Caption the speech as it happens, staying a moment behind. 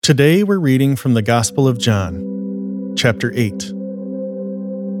Today we're reading from the Gospel of John, chapter 8.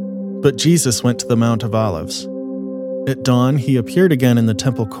 But Jesus went to the Mount of Olives. At dawn he appeared again in the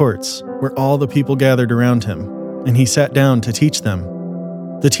temple courts, where all the people gathered around him, and he sat down to teach them.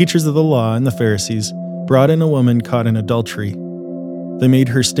 The teachers of the law and the Pharisees brought in a woman caught in adultery. They made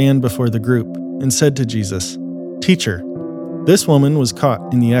her stand before the group and said to Jesus, "Teacher, this woman was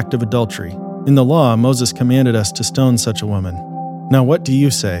caught in the act of adultery. In the law, Moses commanded us to stone such a woman. Now what do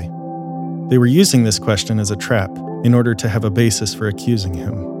you say?" They were using this question as a trap in order to have a basis for accusing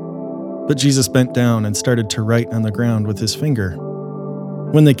him. But Jesus bent down and started to write on the ground with his finger.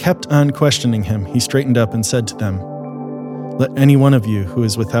 When they kept on questioning him, he straightened up and said to them, "Let any one of you who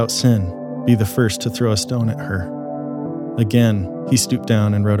is without sin be the first to throw a stone at her." Again, he stooped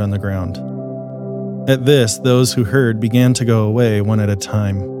down and wrote on the ground. At this, those who heard began to go away one at a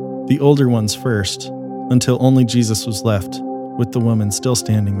time, the older ones first, until only Jesus was left, with the woman still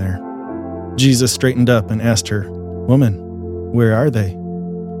standing there. Jesus straightened up and asked her, "Woman, where are they?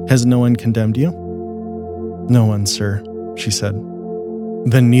 Has no one condemned you?" "No one, sir," she said.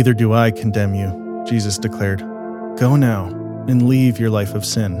 "Then neither do I condemn you," Jesus declared. "Go now and leave your life of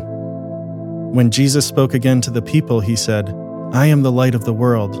sin." When Jesus spoke again to the people, he said, "I am the light of the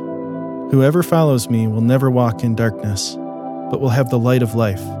world. Whoever follows me will never walk in darkness, but will have the light of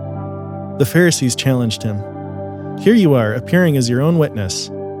life." The Pharisees challenged him. "Here you are, appearing as your own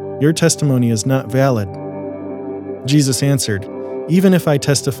witness. Your testimony is not valid." Jesus answered, "Even if I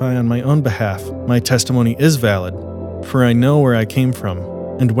testify on my own behalf, my testimony is valid, for I know where I came from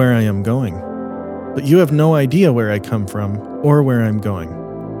and where I am going. But you have no idea where I come from or where I'm going.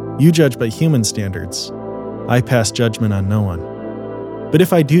 You judge by human standards. I pass judgment on no one. But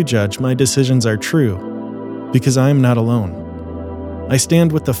if I do judge, my decisions are true, because I am not alone. I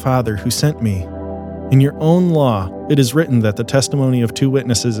stand with the Father who sent me. In your own law, it is written that the testimony of two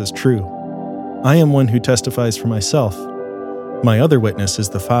witnesses is true. I am one who testifies for myself. My other witness is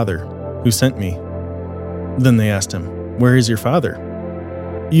the Father who sent me." Then they asked him, "Where is your Father?"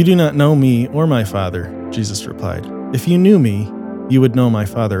 "You do not know me or my Father," Jesus replied. "If you knew me, you would know my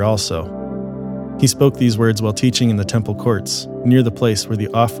Father also." He spoke these words while teaching in the temple courts, near the place where the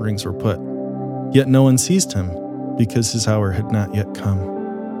offerings were put. Yet no one seized him, because his hour had not yet come.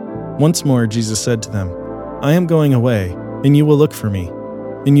 Once more Jesus said to them, "I am going away, and you will look for me,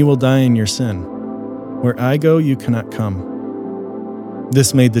 and you will die in your sin. Where I go, you cannot come."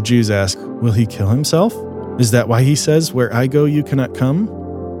 This made the Jews ask, "Will he kill himself? Is that why he says, 'Where I go, you cannot come'?"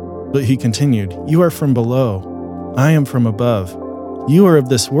 But he continued, "You are from below. I am from above. You are of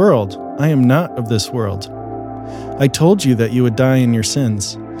this world. I am not of this world. I told you that you would die in your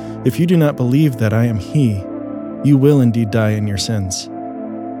sins. If you do not believe that I am he, you will indeed die in your sins."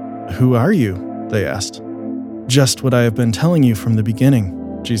 "Who are you?" they asked. "Just what I have been telling you from the beginning,"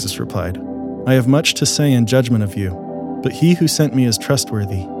 Jesus replied. "I have much to say in judgment of you, but he who sent me is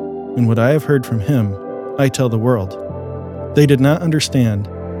trustworthy, and what I have heard from him, I tell the world." They did not understand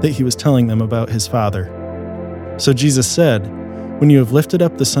that he was telling them about his Father. So Jesus said, "When you have lifted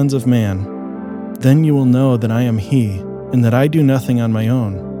up the sons of man, then you will know that I am he, and that I do nothing on my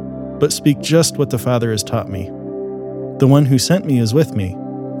own, but speak just what the Father has taught me. The one who sent me is with me.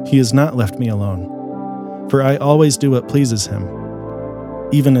 He has not left me alone, for I always do what pleases him."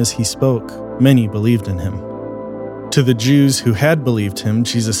 Even as he spoke, many believed in him. To the Jews who had believed him,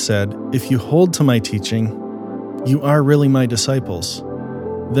 Jesus said, "If you hold to my teaching, you are really my disciples.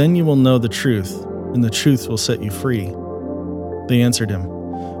 Then you will know the truth, and the truth will set you free." They answered him,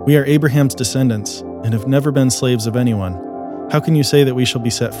 "We are Abraham's descendants, and have never been slaves of anyone. How can you say that we shall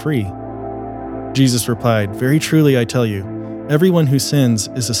be set free?" Jesus replied, "Very truly I tell you, everyone who sins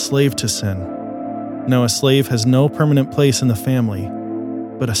is a slave to sin. Now a slave has no permanent place in the family,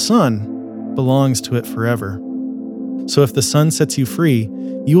 but a son belongs to it forever. So if the Son sets you free,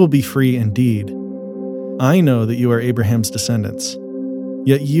 you will be free indeed. I know that you are Abraham's descendants,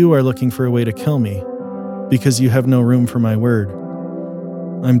 yet you are looking for a way to kill me, because you have no room for my word.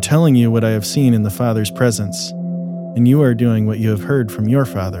 I'm telling you what I have seen in the Father's presence, and you are doing what you have heard from your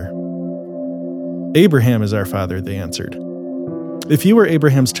father." "Abraham is our father," they answered. "If you were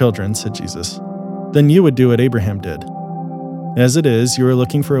Abraham's children," said Jesus, "then you would do what Abraham did. As it is, you are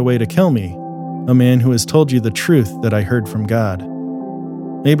looking for a way to kill me, a man who has told you the truth that I heard from God.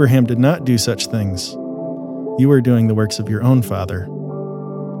 Abraham did not do such things. You are doing the works of your own father."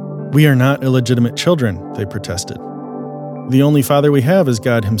 "We are not illegitimate children," they protested. "The only father we have is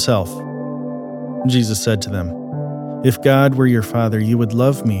God himself." Jesus said to them, "If God were your father, you would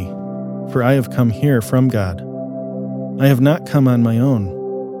love me, for I have come here from God. I have not come on my own.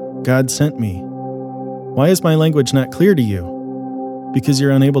 God sent me. Why is my language not clear to you? because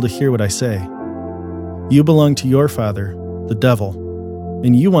you're unable to hear what I say. You belong to your father, the devil,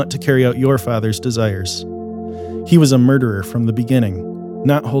 and you want to carry out your father's desires. He was a murderer from the beginning,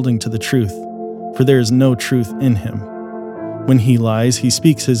 not holding to the truth, for there is no truth in him. When he lies, he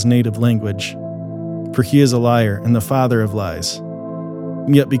speaks his native language, for he is a liar and the father of lies.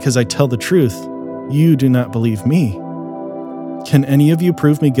 Yet because I tell the truth, you do not believe me. Can any of you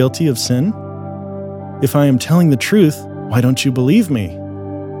prove me guilty of sin? If I am telling the truth, why don't you believe me?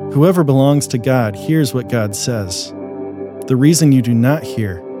 Whoever belongs to God hears what God says. The reason you do not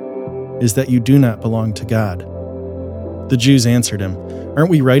hear is that you do not belong to God. The Jews answered him, Aren't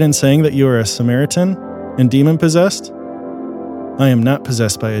we right in saying that you are a Samaritan and demon-possessed? I am not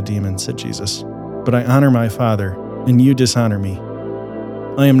possessed by a demon, said Jesus, but I honor my Father, and you dishonor me.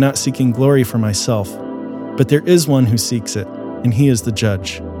 I am not seeking glory for myself, but there is one who seeks it, and he is the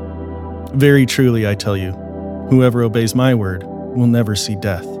judge. Very truly, I tell you, whoever obeys my word will never see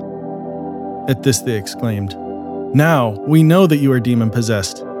death. At this they exclaimed, Now we know that you are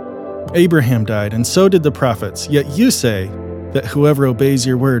demon-possessed. Abraham died, and so did the prophets, yet you say that whoever obeys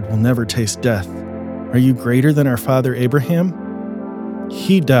your word will never taste death. Are you greater than our father Abraham?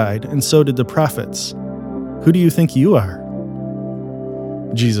 He died, and so did the prophets. Who do you think you are?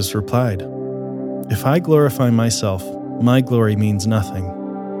 Jesus replied, If I glorify myself, my glory means nothing.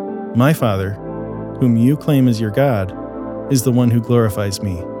 My Father, whom you claim as your God, is the one who glorifies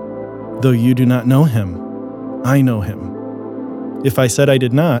me. Though you do not know him, I know him. If I said I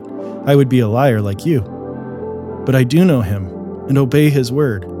did not, I would be a liar like you. But I do know him and obey his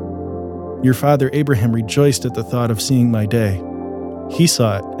word. Your father Abraham rejoiced at the thought of seeing my day. He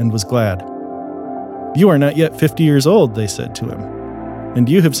saw it and was glad. You are not yet 50 years old, they said to him. And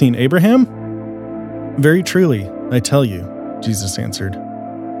you have seen Abraham? Very truly, I tell you, Jesus answered.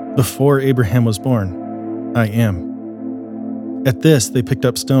 Before Abraham was born, I am. At this, they picked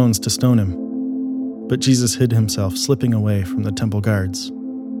up stones to stone him. But Jesus hid himself, slipping away from the temple guards.